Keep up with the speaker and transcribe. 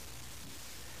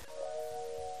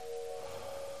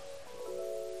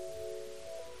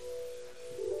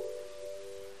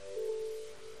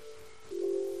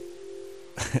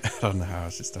I don't know how I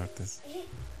should start this.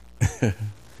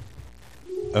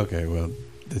 Okay, well,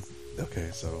 okay,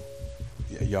 so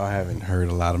y'all haven't heard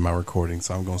a lot of my recordings,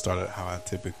 so I'm gonna start it how I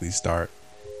typically start,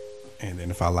 and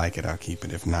then if I like it, I'll keep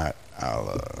it. If not,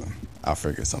 I'll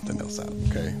figure something else out.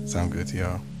 Okay, sound good to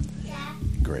y'all? Yeah.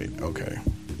 Great. Okay.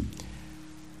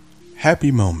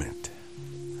 Happy moment,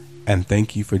 and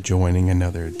thank you for joining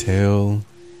another Tale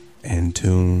and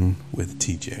Tune with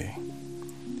TJ.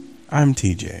 I'm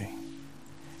TJ,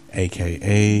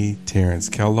 aka Terrence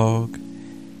Kellogg,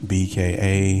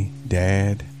 BKA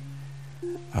Dad,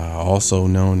 also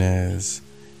known as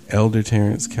Elder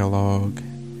Terrence Kellogg.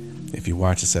 If you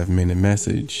watch a 7-minute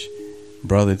message,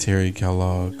 Brother Terry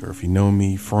Kellogg, or if you know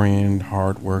me, friend,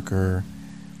 hard worker,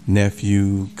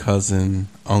 nephew, cousin,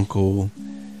 uncle,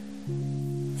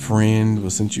 friend. Well,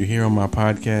 since you're here on my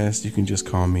podcast, you can just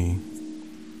call me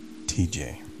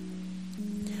TJ.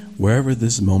 Wherever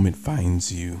this moment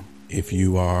finds you, if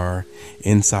you are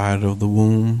inside of the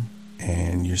womb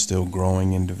and you're still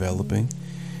growing and developing,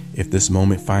 if this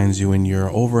moment finds you and you're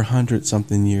over 100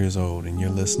 something years old and you're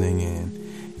listening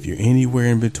in, if you're anywhere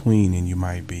in between and you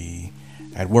might be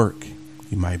at work,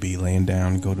 you might be laying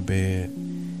down to go to bed,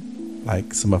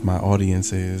 like some of my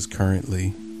audience is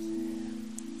currently,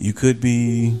 you could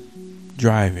be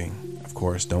driving. Of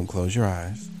course, don't close your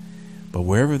eyes. But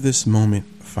wherever this moment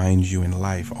finds you in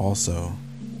life also,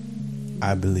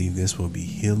 I believe this will be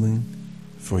healing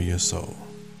for your soul.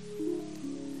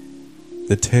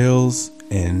 The tales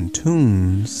and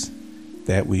tunes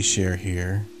that we share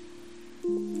here,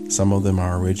 some of them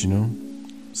are original,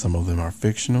 some of them are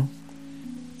fictional,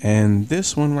 and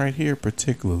this one right here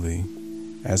particularly,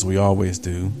 as we always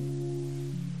do,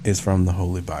 is from the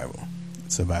Holy Bible.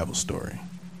 It's a Bible story.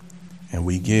 And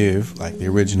we give, like the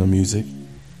original music,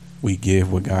 we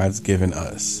give what God's given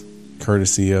us,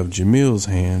 courtesy of Jamil's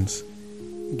hands,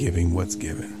 giving what's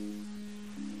given.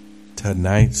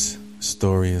 Tonight's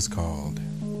story is called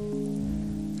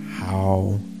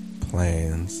How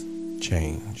Plans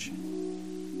Change.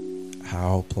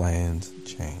 How Plans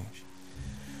Change.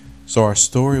 So our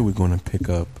story, we're going to pick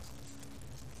up,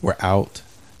 we're out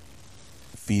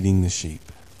feeding the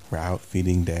sheep. We're out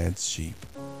feeding Dad's sheep.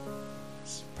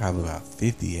 It's probably about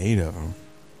 58 of them.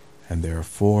 And there are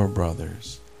 4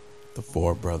 brothers. The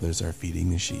 4 brothers are feeding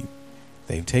the sheep.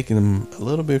 They've taken them a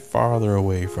little bit farther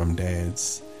away from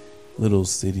Dad's little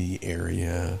city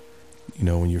area. You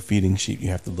know, when you're feeding sheep, you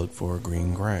have to look for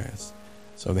green grass.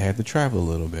 So they had to travel a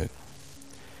little bit.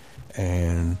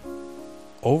 And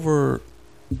over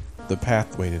the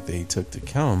pathway that they took to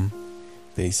come,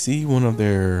 they see one of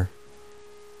their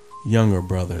younger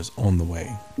brothers on the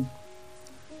way.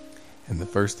 And the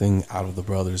first thing out of the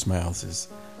brother's mouths is,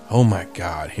 "Oh my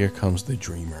God, here comes the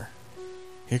dreamer.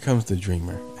 Here comes the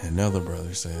dreamer." And another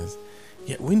brother says,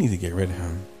 "Yeah, we need to get rid of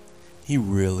him. He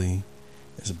really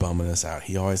is bumming us out.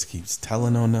 He always keeps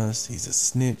telling on us. He's a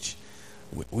snitch.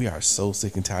 We are so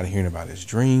sick and tired of hearing about his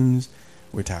dreams.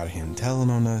 We're tired of him telling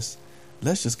on us.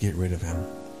 Let's just get rid of him."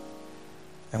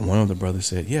 And one of the brothers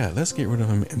said, "Yeah, let's get rid of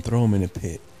him and throw him in a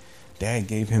pit. Dad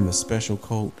gave him a special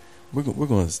coat. We're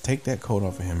going to take that coat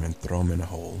off of him and throw him in a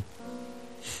hole."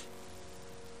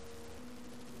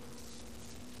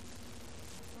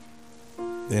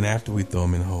 Then after we throw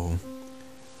him in a hole,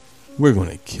 we're going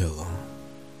to kill him.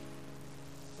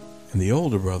 And the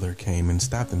older brother came and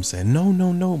stopped him and said,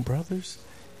 No, brothers.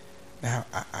 Now,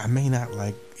 I may not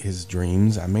like his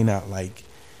dreams. I may not like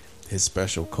his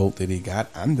special coat that he got.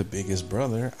 I'm the biggest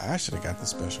brother. I should have got the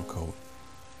special coat.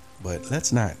 But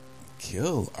let's not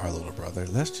kill our little brother.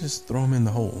 Let's just throw him in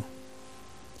the hole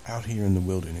out here in the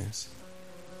wilderness.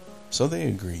 So they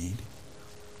agreed.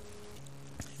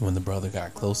 When the brother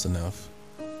got close enough,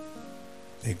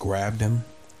 they grabbed him,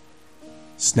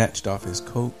 snatched off his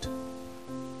coat,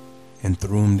 and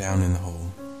threw him down in the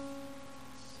hole.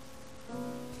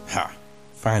 Ha!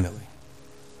 Finally,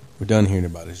 we're done hearing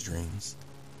about his dreams.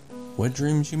 What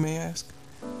dreams, you may ask?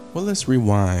 Well, let's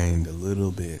rewind a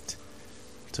little bit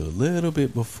to a little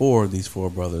bit before these 4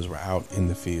 brothers were out in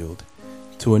the field,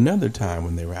 to another time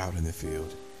when they were out in the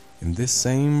field. And this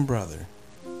same brother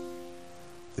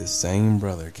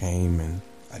came, and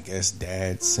I guess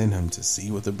Dad sent him to see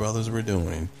what the brothers were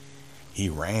doing. He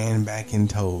ran back and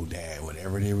told Dad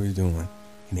whatever they were doing,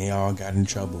 and they all got in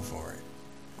trouble for it.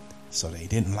 So they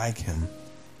didn't like him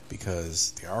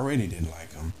because they already didn't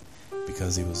like him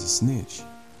because he was a snitch.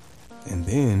 And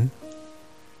then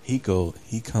he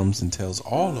comes and tells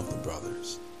all of the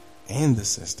brothers and the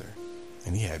sister,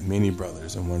 and he had many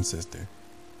brothers and one sister.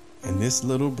 And this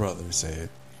little brother said,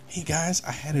 "Hey guys,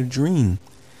 I had a dream.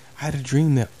 I had a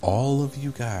dream that all of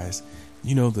you guys,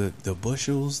 you know, the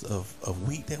bushels of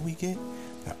wheat that we get,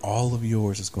 that all of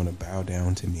yours is going to bow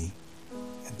down to me.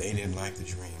 And they didn't like the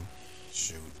dream.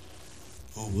 Shoot,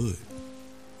 who would?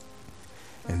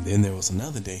 And then there was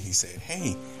another day he said,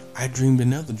 hey, I dreamed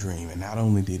another dream. And not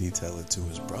only did he tell it to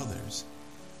his brothers,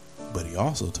 but he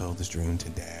also told this dream to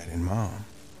dad and mom.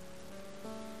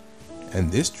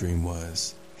 And this dream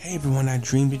was, hey everyone, I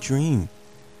dreamed a dream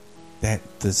that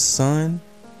the sun,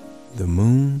 the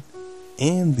moon,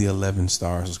 and the 11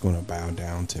 stars was going to bow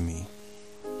down to me.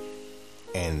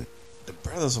 And the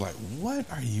brothers were like, what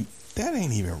are you? That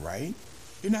ain't even right.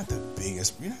 You're not the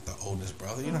biggest, you're not the oldest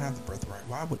brother. You don't have the birthright.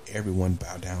 Why would everyone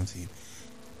bow down to you?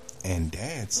 And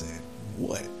dad said,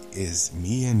 what, is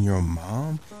me and your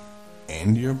mom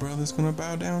and your brothers going to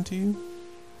bow down to you?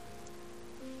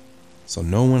 So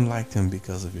no one liked him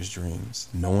because of his dreams.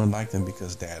 No one liked him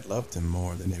because dad loved him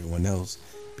more than everyone else,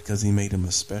 because he made him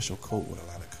a special coat with a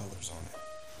lot of colors on it.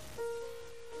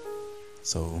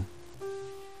 So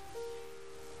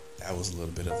that was a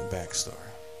little bit of the backstory.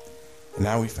 And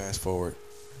now we fast forward.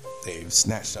 They've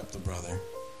snatched up the brother,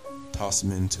 tossed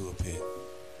him into a pit,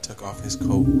 took off his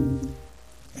coat.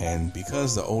 And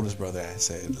because the oldest brother had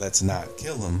said, let's not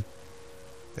kill him,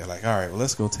 they're like, all right, well,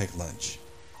 let's go take lunch.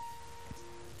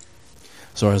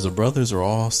 So as the brothers are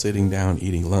all sitting down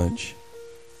eating lunch,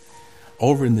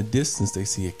 over in the distance, they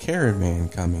see a caravan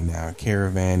coming now. A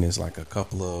caravan is like a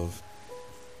couple of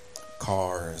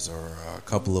cars or a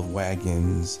couple of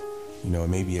wagons,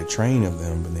 maybe a train of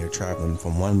them, and they're traveling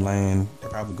from one land. They're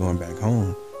probably going back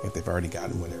home if they've already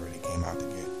gotten whatever they came out to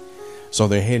get. So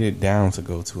they're headed down to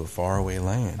go to a faraway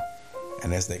land.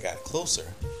 And as they got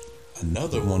closer,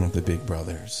 another one of the big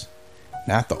brothers,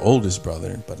 not the oldest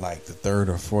brother, but like the third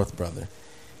or fourth brother,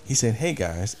 he said, hey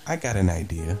guys, I got an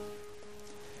idea.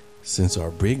 Since our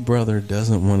big brother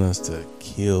doesn't want us to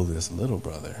kill this little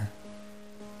brother,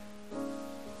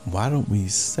 why don't we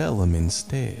sell him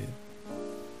instead?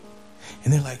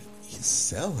 And they're like, you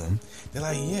sell him? They're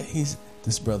like, yeah, he's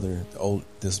this brother,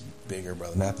 this bigger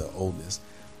brother, not the oldest.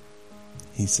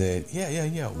 He said,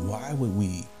 yeah. Why would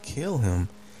we kill him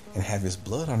and have his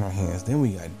blood on our hands? Then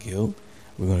we got guilt.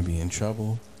 We're going to be in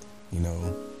trouble. We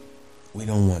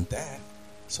don't want that.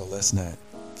 So let's not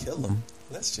kill him.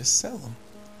 Let's just sell him.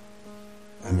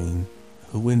 I mean,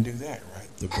 who wouldn't do that,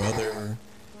 right? The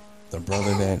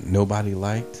brother that nobody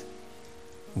liked,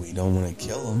 we don't want to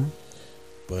kill him,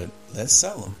 but let's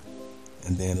sell him.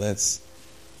 And then let's,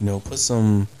 put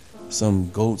some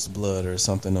goat's blood or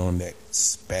something on that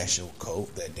special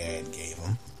coat that dad gave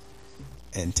him,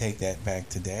 and take that back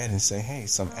to dad and say, hey,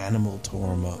 some animal tore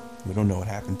him up. We don't know what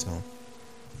happened to him.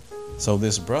 So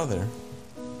this brother,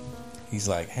 he's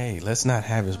like, hey, let's not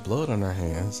have his blood on our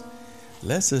hands.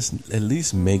 Let's just at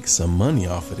least make some money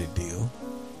off of the deal.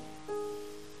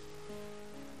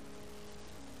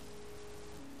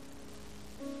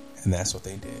 And that's what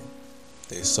they did.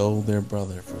 They sold their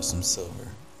brother for some silver.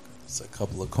 It's a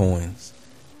couple of coins.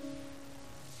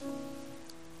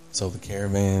 So the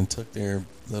caravan took their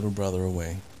little brother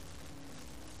away.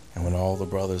 And when all the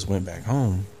brothers went back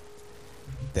home,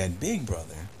 that big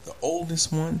brother, the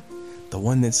oldest one, the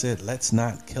one that said, let's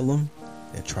not kill him,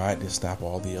 that tried to stop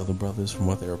all the other brothers from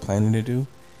what they were planning to do,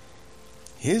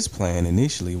 his plan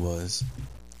initially was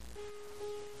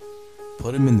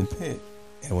put him in the pit,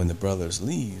 and when the brothers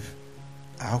leave,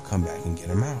 I'll come back and get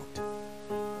him out.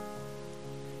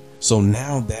 So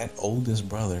now that oldest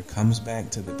brother comes back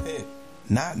to the pit,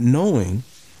 not knowing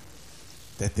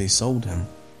that they sold him.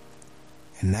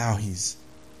 And now he's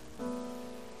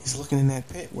looking in that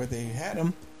pit where they had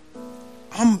him.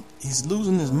 He's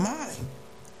losing his mind.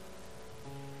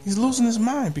 He's losing his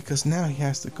mind because now he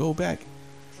has to go back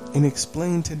and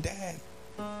explain to dad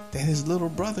that his little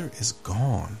brother is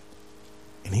gone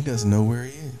and he doesn't know where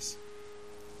he is.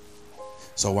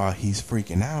 So while he's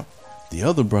freaking out, the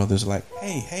other brother's like,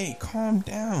 hey, calm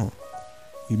down.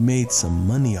 We made some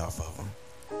money off of him.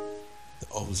 The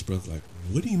oldest brother's like,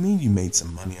 what do you mean you made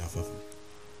some money off of him?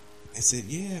 They said,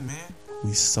 yeah, man,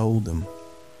 we sold him.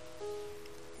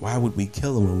 Why would we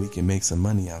kill him when we can make some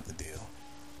money out the deal?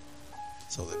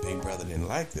 So the big brother didn't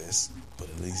like this, but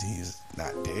at least he's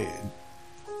not dead.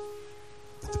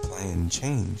 But the plan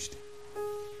changed.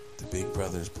 The big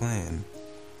brother's plan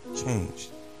changed.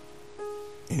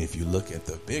 And if you look at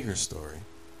the bigger story,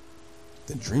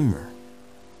 the dreamer,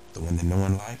 the one that no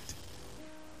one liked,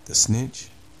 the snitch,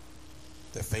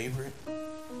 the favorite,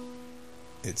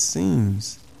 it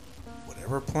seems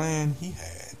whatever plan he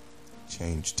had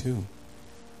changed too.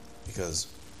 Because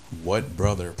what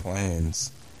brother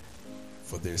plans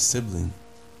for their sibling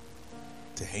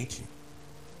to hate you?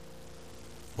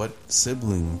 What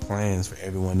sibling plans for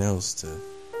everyone else to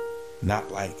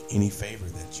not like any favor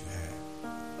that you have?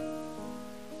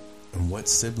 And what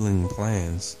sibling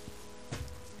plans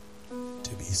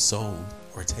to be sold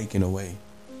or taken away,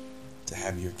 to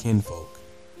have your kinfolk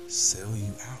sell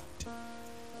you out?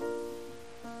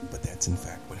 But that's in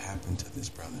fact what happened to this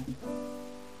brother.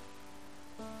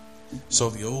 So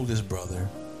the oldest brother,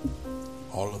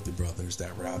 all of the brothers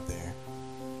that were out there,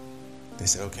 they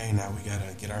said, okay, now we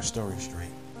gotta get our story straight.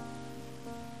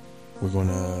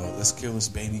 Let's kill this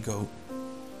baby goat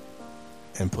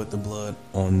and put the blood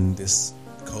on this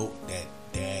coat that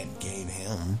Dad gave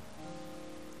him,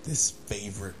 this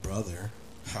favorite brother.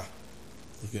 Ha!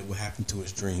 Look at what happened to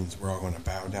his dreams. We're all gonna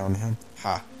bow down to him.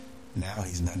 Ha! Now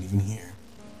he's not even here.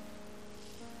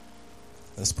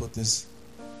 Let's put this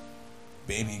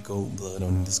baby goat blood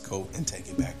on this coat and take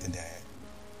it back to Dad.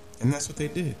 And that's what they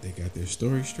did. They got their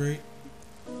story straight,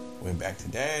 went back to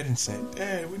Dad and said,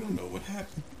 Dad, we don't know what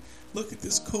happened. Look at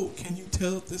this coat. Can you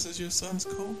tell if this is your son's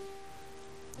coat?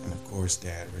 And of course,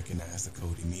 Dad recognized the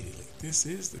coat immediately. This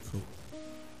is the coat.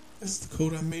 This is the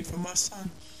coat I made for my son.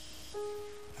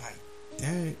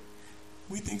 Dad,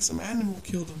 we think some animal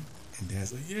killed him. And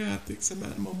Dad's like, yeah, I think some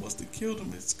animal must have killed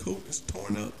him. His coat is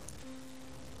torn up.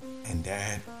 And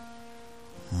Dad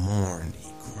mourned. He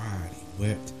cried. He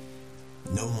wept.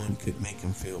 No one could make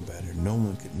him feel better. No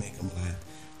one could make him laugh.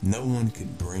 No one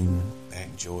could bring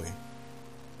back joy.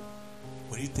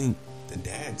 What do you think the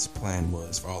dad's plan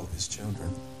was for all of his children?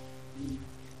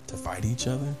 To fight each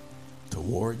other? To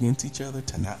war against each other?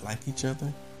 To not like each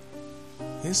other?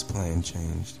 His plan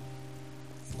changed.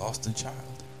 He lost a child.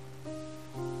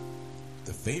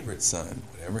 The favorite son,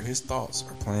 whatever his thoughts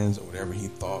or plans or whatever he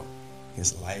thought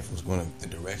his life was going to,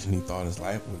 the direction he thought his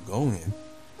life would go in,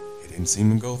 it didn't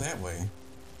seem to go that way.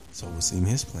 So it would seem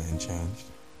his plan changed.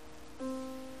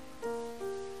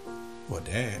 Well,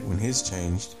 Dad, when his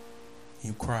changed,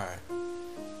 he cried.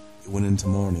 He went into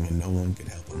mourning and no one could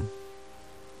help him.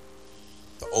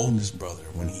 The oldest brother,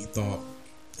 when he thought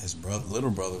his little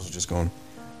brothers were just going to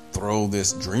throw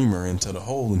this dreamer into the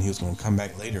hole and he was going to come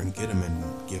back later and get him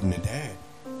and give him to Dad,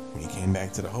 when he came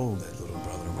back to the hole, that little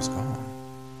brother was gone.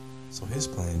 So his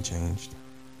plan changed.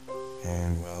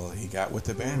 And, well, he got with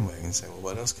the bandwagon and said, well,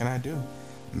 what else can I do?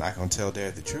 I'm not going to tell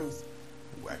Dad the truth.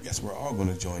 Well, I guess we're all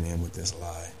going to join in with this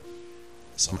lie.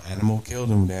 Some animal killed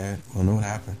him, Dad. Well, know what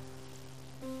happened.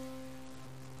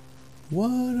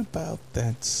 What about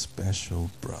that special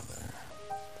brother?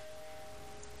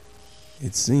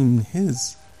 It seemed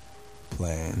his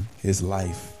plan, his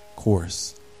life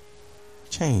course,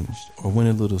 changed or went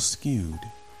a little skewed.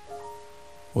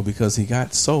 Well, because he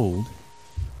got sold,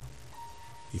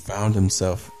 he found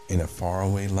himself in a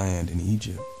faraway land in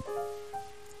Egypt.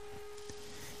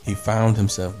 He found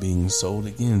himself being sold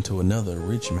again to another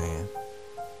rich man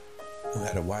who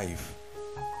had a wife.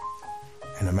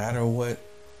 And no matter what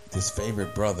this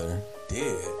favorite brother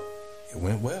did, it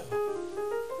went well.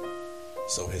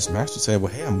 So his master said,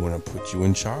 well, hey, I'm going to put you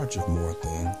in charge of more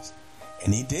things.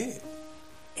 And he did.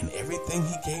 And everything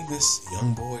he gave this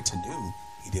young boy to do,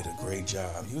 he did a great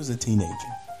job. He was a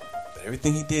teenager. But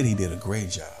everything he did a great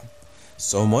job.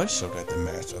 So much so that the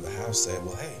master of the house said,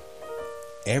 well, hey,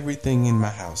 everything in my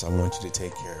house I want you to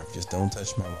take care of. Just don't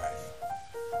touch my wife.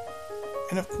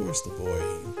 And of course the boy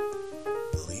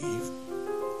believed,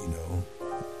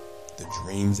 the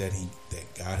dreams that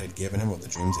God had given him, or the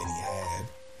dreams that he had.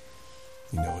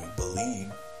 He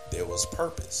believed there was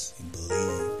purpose. He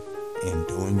believed in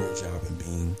doing your job and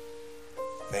being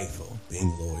faithful,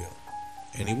 being loyal.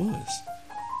 And he was.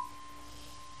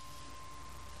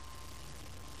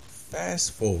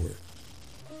 Fast forward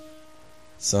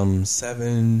some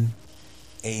 7-8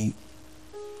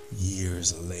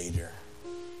 years later,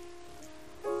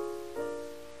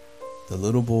 the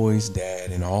little boy's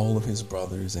dad and all of his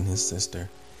brothers and his sister,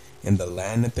 in the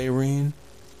land that they were in,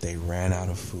 they ran out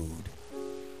of food.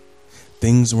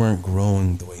 Things weren't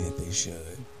growing the way that they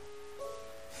should.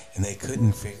 And they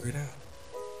couldn't figure it out.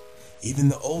 Even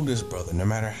the oldest brother, no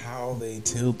matter how they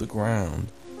tilled the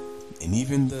ground, and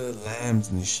even the lambs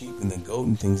and the sheep and the goat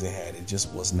and things they had, it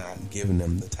just was not giving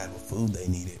them the type of food they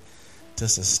needed to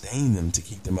sustain them, to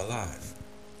keep them alive.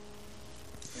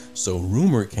 So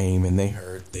rumor came and they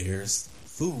heard there's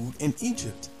food in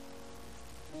Egypt.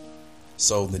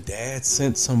 So the dad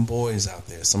sent some boys out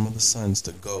there, some of the sons,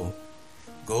 to go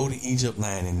to Egypt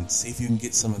land and see if you can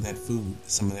get some of that food,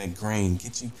 some of that grain.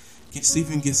 See if you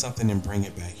can get something and bring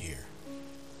it back here.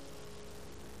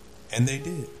 And they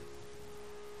did.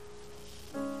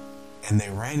 And they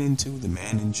ran into the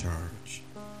man in charge.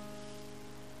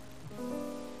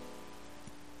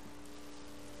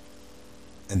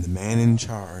 And the man in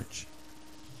charge,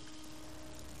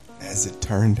 as it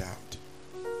turned out,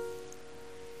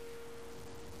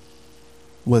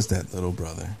 was that little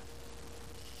brother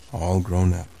all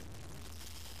grown up.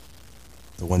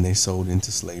 The one they sold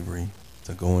into slavery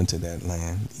to go into that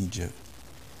land, Egypt.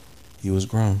 He was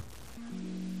grown.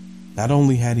 Not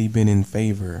only had he been in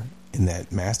favor in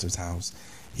that master's house,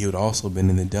 he had also been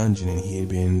in the dungeon, and he had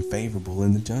been favorable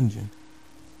in the dungeon.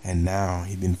 And now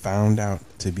he'd been found out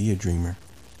to be a dreamer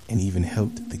and even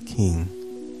helped the king.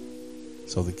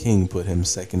 So the king put him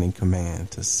second in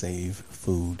command to save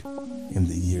food in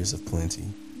the years of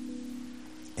plenty.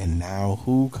 And now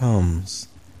who comes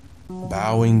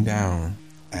bowing down,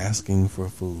 asking for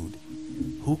food?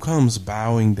 Who comes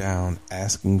bowing down,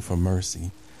 asking for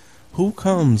mercy? Who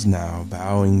comes now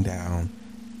bowing down,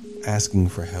 asking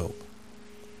for help?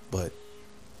 But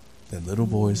the little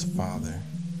boy's father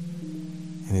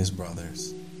and his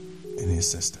brothers and his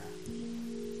sister.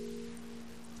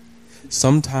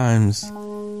 Sometimes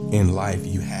in life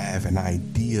you have an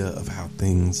idea of how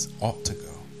things ought to go.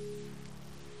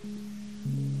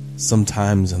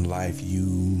 Sometimes in life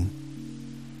you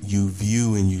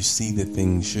view and you see that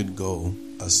things should go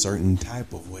a certain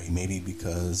type of way, maybe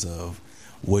because of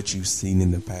what you've seen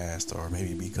in the past, or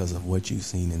maybe because of what you've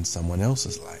seen in someone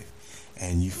else's life.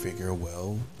 And you figure,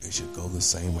 well, it should go the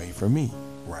same way for me,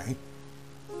 right?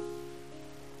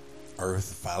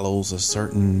 Earth follows a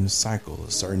certain cycle,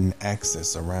 a certain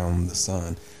axis around the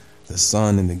sun. The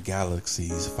sun and the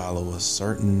galaxies follow a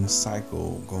certain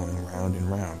cycle going round and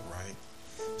round, right?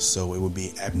 So it would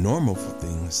be abnormal for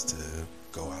things to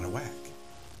go out of whack.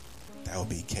 That would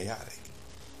be chaotic.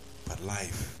 But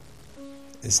life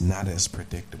is not as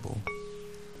predictable.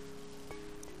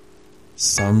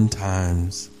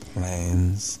 Sometimes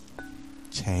plans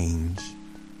change.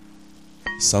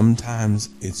 Sometimes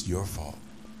it's your fault.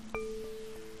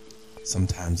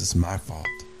 Sometimes it's my fault.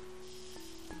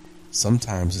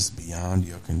 Sometimes it's beyond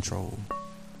your control.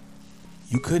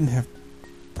 You couldn't have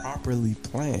properly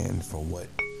planned for what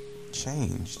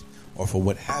changed or for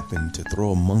what happened to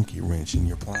throw a monkey wrench in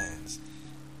your plans.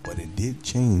 But it did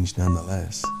change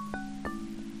nonetheless.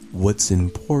 What's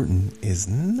important is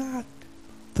not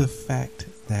the fact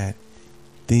that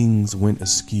things went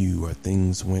askew, or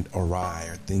things went awry,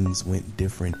 or things went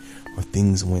different, or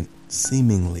things went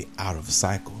seemingly out of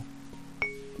cycle.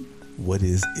 What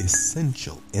is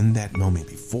essential in that moment,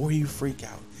 before you freak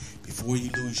out, before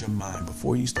you lose your mind,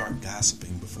 before you start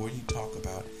gossiping, before you talk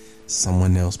about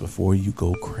someone else, before you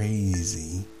go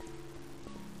crazy,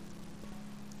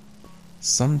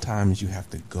 sometimes you have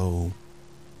to go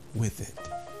with it.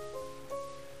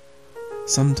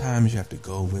 Sometimes you have to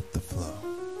go with the flow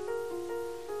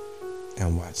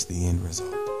and watch the end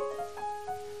result.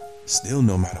 Still,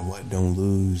 no matter what, don't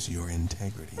lose your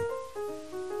integrity.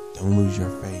 Don't lose your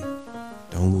faith.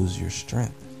 Don't lose your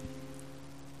strength.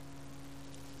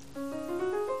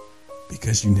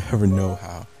 Because you never know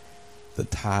how the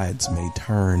tides may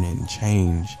turn and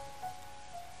change,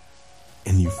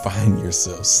 and you find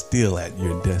yourself still at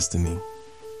your destiny.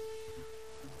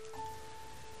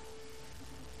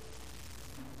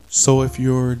 So if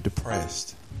you're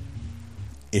depressed,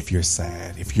 if you're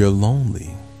sad, if you're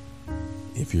lonely,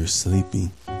 if you're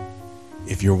sleepy,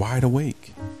 if you're wide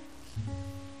awake,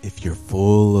 if you're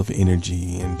full of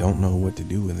energy and don't know what to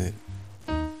do with it,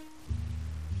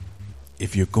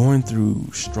 if you're going through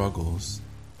troubles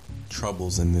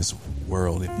in this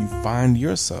world, if you find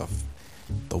yourself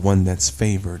the one that's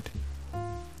favored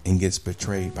and gets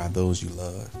betrayed by those you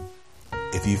love,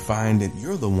 if you find that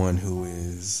you're the one who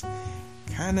is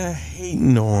kind of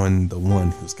hating on the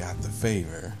one who's got the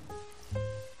favor,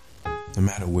 no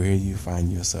matter where you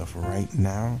find yourself right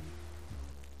now,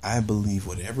 I believe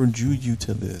whatever drew you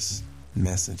to this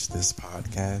message, this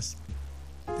podcast,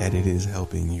 that it is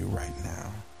helping you right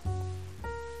now.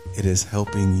 It is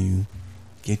helping you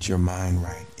get your mind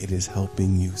right. It is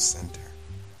helping you center.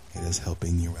 It is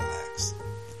helping you relax.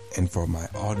 And for my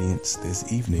audience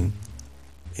this evening,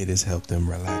 it has helped them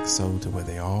relax so to where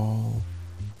they all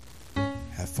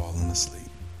have fallen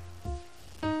asleep.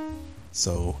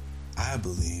 So I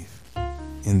believe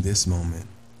in this moment,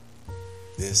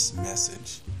 this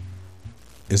message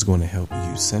is going to help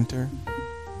you center,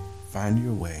 find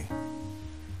your way,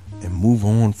 and move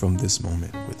on from this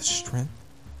moment with strength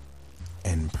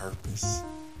and purpose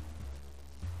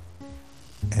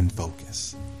and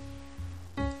focus.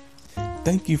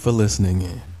 Thank you for listening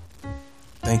in.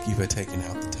 Thank you for taking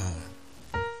out the time.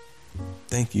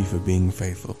 Thank you for being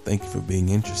faithful. Thank you for being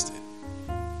interested.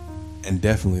 And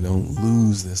definitely don't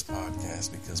lose this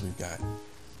podcast, because we've got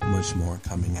much more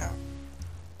coming out.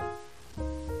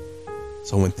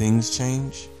 So when things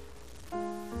change,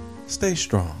 stay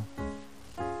strong.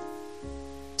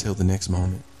 Till the next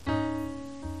moment.